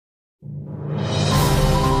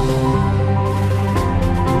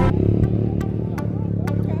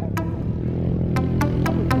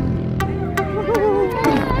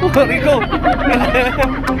Sorry ko.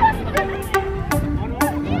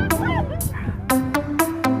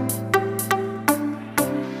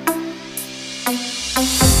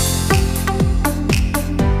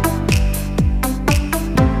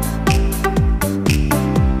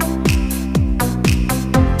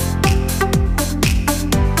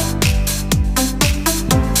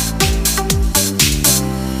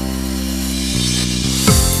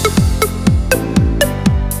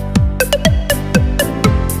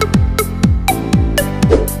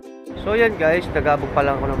 So yan guys, nagabog pa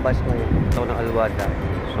lang ako ng bus ngayon. Ito ng Alwada.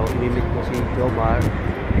 So imimit ko si Jomar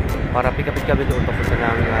para pick-upin kami doon papunta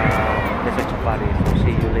ng Desert Safari. So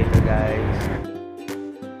see you later guys.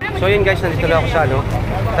 So yan guys, nandito na ako sa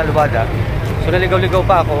sa Alwada. So naligaw-ligaw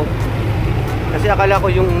pa ako. Kasi akala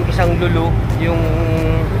ko yung isang lulu, yung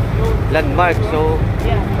landmark. So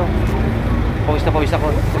pawis na pawis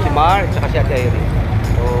ako. Si Mar, at saka si Ate Irene.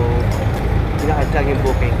 So pinaalis lang yung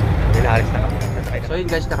booking. Pinaalis na kami. So yun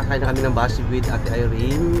guys, nakakain na kami ng bus with Ate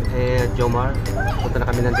Irene and Jomar. Punta na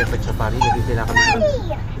kami ng Desert Safari. Nagintay na kami ng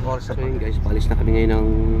oras. So yun guys, paalis na kami ngayon ng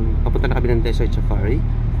papunta na kami ng Desert Safari.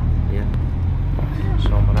 Ayan.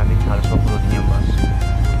 So maraming halos mapulot niya yung bus.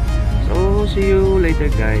 So see you later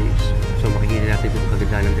guys. So makikita natin kung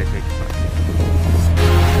kaganda ng Desert Safari.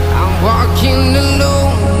 I'm walking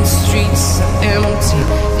alone, the streets are empty.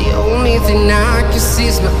 The only thing I can see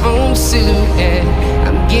is my own silhouette.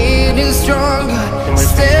 I'm getting stronger,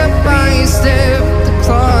 step by step. The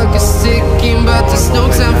clock is ticking, but there's no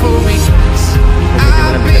time for regrets.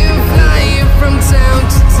 I've been flying from town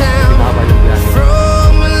to town,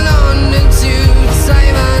 from London to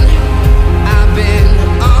Taiwan. I've been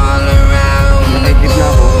all around the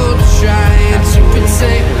globe, trying to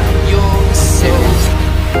protect your soul.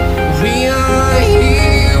 We are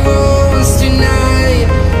heroes tonight.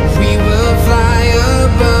 We will fly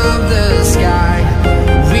above the sky.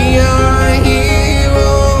 We are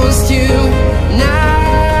heroes tonight.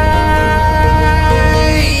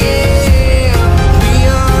 Yeah. We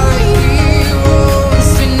are heroes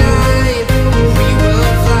tonight. We will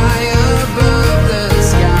fly above the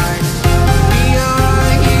sky. We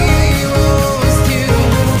are heroes tonight.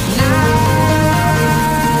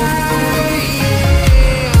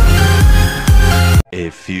 A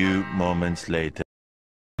few moments later.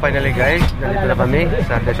 Finally guys, nandito na kami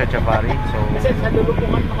sa Desert Safari. So,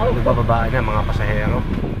 bababaan na mga pasahero.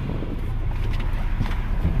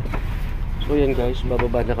 So yan guys,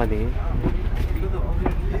 bababa na kami.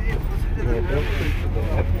 Ito.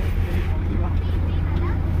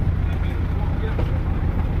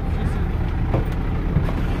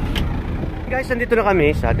 Guys, nandito na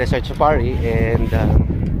kami sa Desert Safari and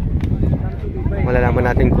malalaman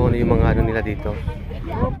natin kung ano yung mga nila dito.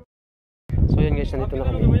 So yun guys, nandito na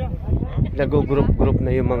kami. Nag-group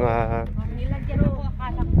na yung mga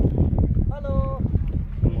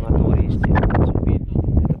tourist. So,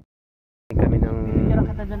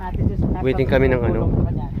 waiting kami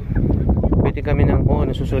ng kung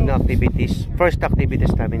ano susunod na activities. First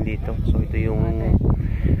activities namin dito. So ito yung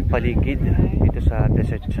paligid dito sa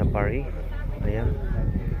Desert Safari. Ayan.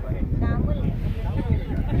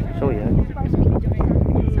 So yan.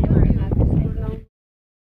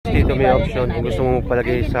 Dito may option kung gusto mo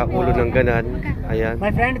palagay sa ulo ng ganan. Ayan.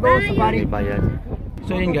 My friend goes safari.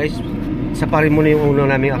 So yun guys, safari muna yung ulo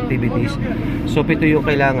naming activities. So ito yung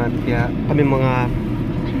kailangan. Kaya kami mga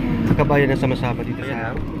kakabayan na sama-sama dito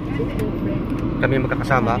sa kami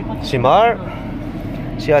magkakasama. Si Mar,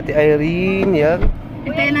 si Ate Irene, yan.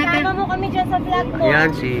 Tama mo kami dyan sa vlog ko.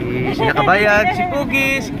 Yan, si Nakabayan, si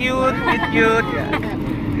Pugi, si cute, cute. Yan.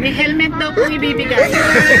 May helmet daw kung ibibigay.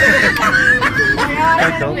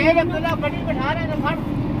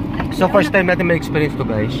 So first time natin may experience to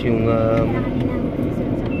guys, yung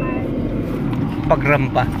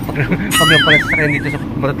pagrampa na sa dito sa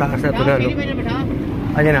matataas na ito na, no?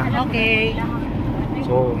 Ayan na. Okay.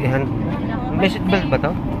 So, yan. May seatbelt ba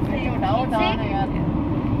to?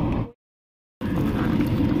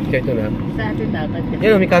 Kaya ito na. Sa atin dapat.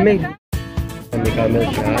 Yan, may camel. May camel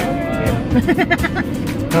siya. Ayan.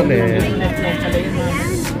 Camel.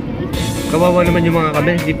 Kawawa naman yung mga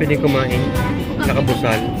camel, hindi pwede kumain.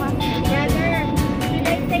 Nakabusal.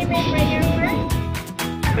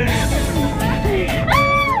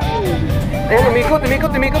 Ayan, umikot.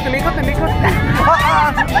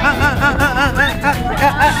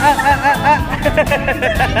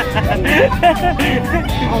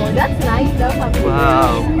 Oh, that's nice though.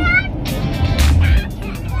 Wow.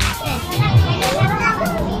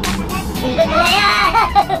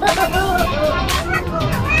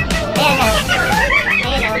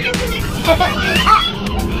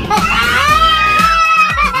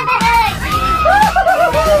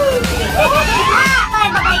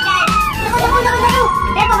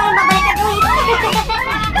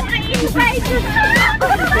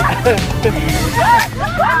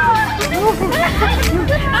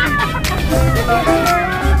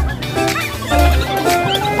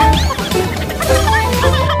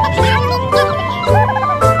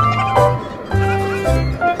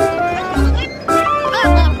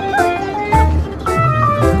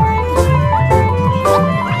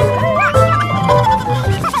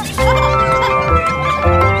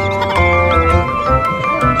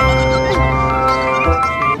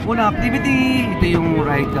 Una activity, ito yung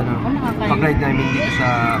ride pag-ride namin dito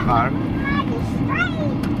sa car.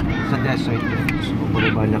 Sa desert. So,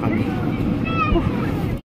 bumaba na kami.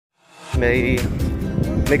 May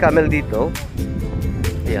camel dito.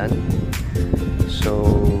 Ayan.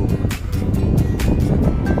 So,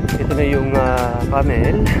 ito na yung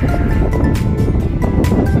camel.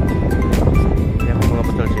 Ayan, mga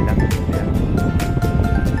botol sila. Ayan.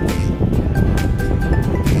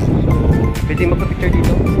 So, pwedeng magpa-picture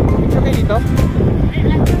dito. Picture kayo dito?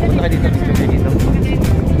 Punta kayo dito. Picture kayo dito.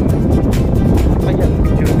 Ayan,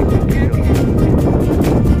 picture.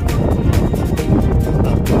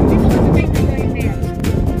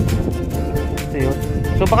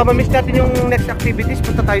 So baka ma-miss natin yung next activities,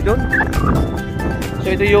 punta tayo doon.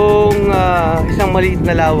 So ito yung isang maliit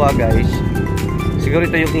na lawa, guys. Siguro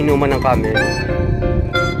ito yung inuman ng camel.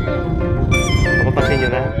 Mapapansin nyo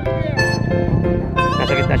na.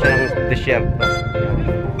 Nasa gitna siya ng desierto.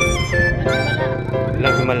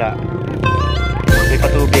 Ilang himala. May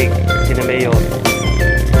patubig. Sinamayo.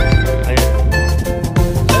 Ayun.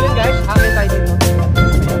 So yun guys, hangin tayo dito.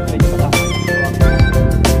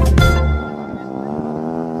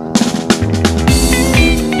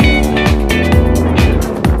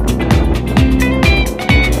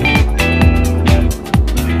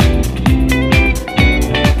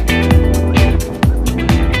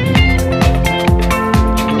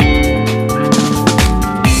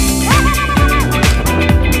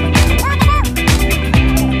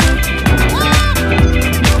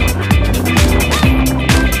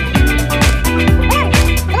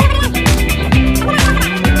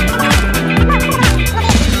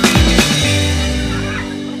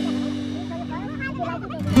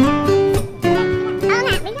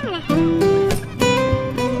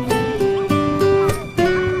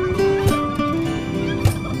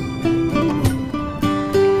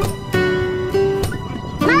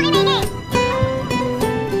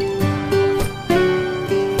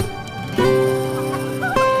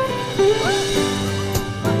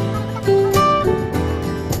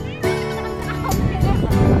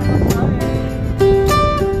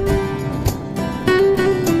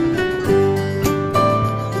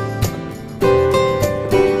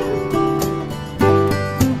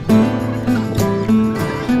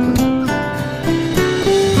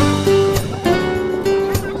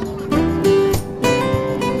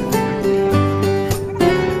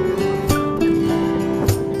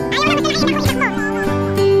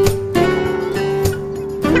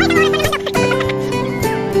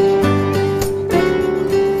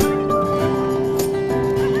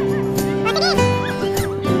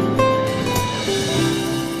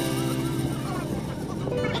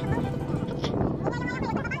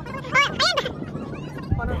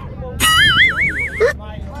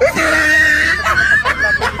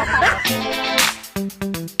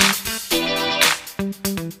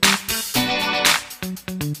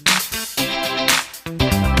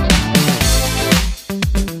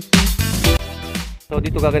 So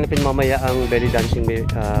dito gaganapin mamaya ang belly dancing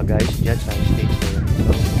guys, dyan sa stage na yan.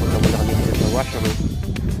 So punta muna kami dito sa washroom.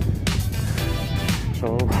 So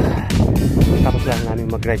tapos lang namin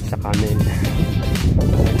mag-ride sa camel.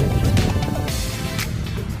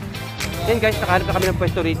 Yan guys, nakahanap na kami ng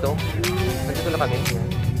pwesto rito. Nandito na kami. Yan.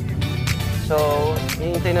 So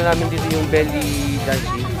hihintay na namin dito yung belly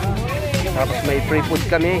dancing. Tapos may free food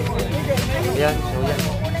kami. Yan, so yan.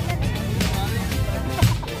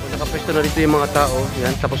 Nakapresto na dito yung mga tao.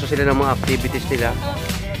 Yan, tapos na sila ng mga activities nila.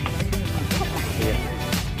 Yan.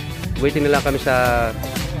 Waiting na lang kami sa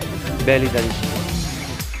belly dance.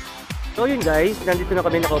 So yun guys, nandito na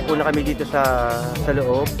kami, nakaupo na kami dito sa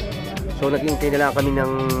loob. So naghihintay na lang kami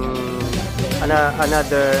ng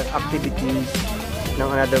another activities, ng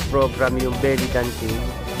another program, yung belly dancing.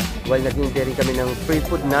 While naghihintay rin kami ng free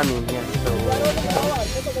food namin. Yan. So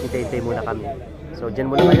hintay-hintay muna kami. So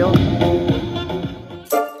dyan muna kayo.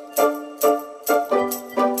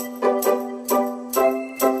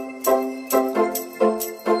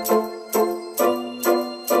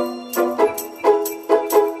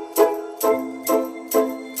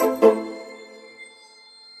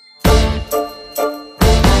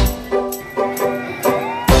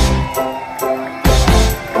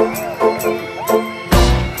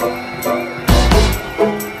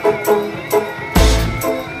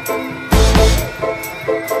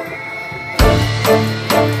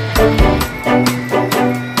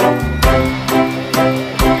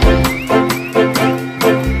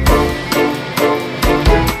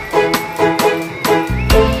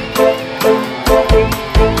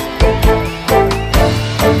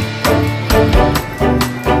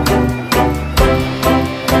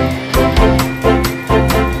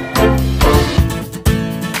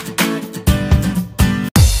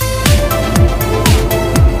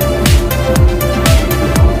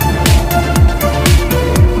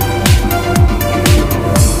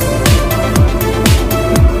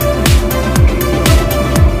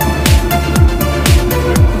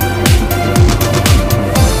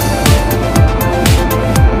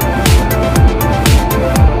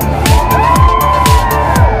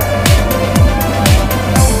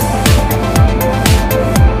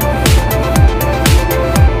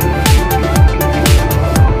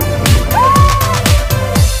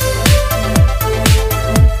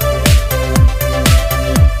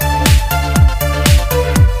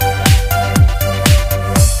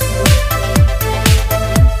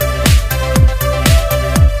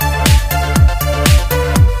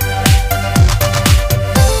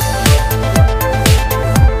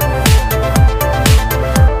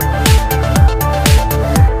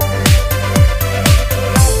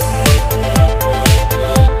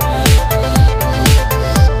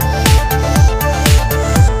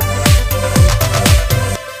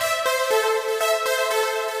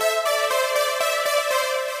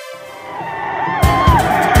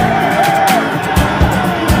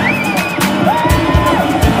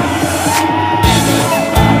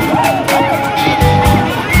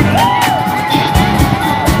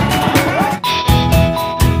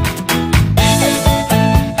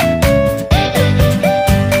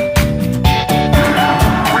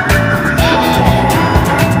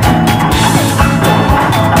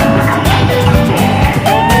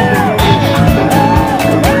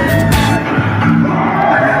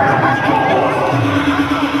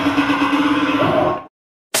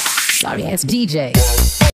 Experience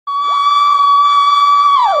DJ.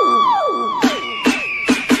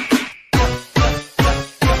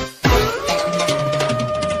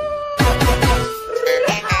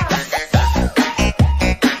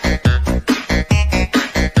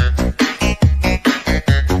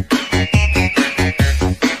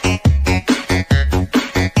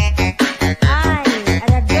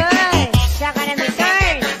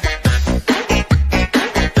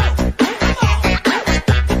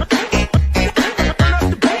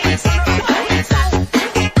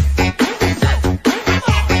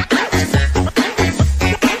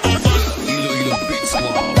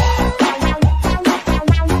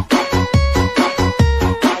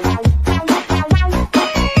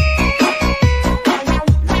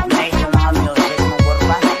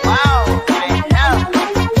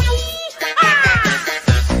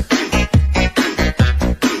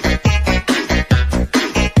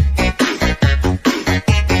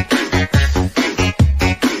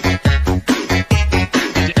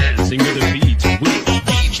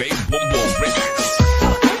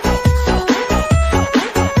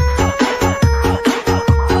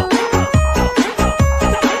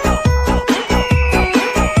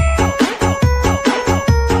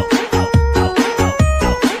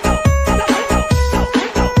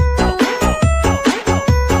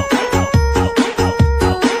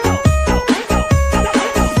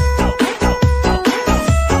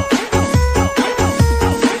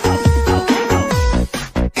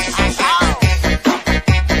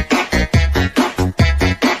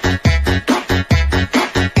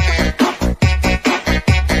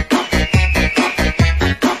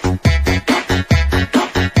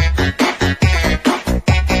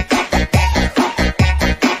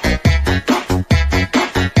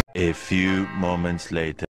 A few moments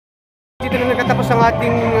later. Dito na nagkatapos ang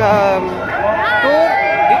ating tour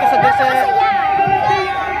dito sa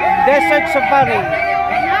Desert Safari.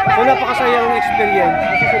 So napakasayang experience.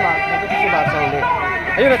 Kasi si Matt, nandito si Matt sa ulit.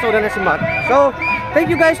 Ayun, nasa una na si Matt. So,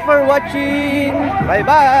 thank you guys for watching.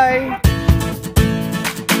 Bye-bye!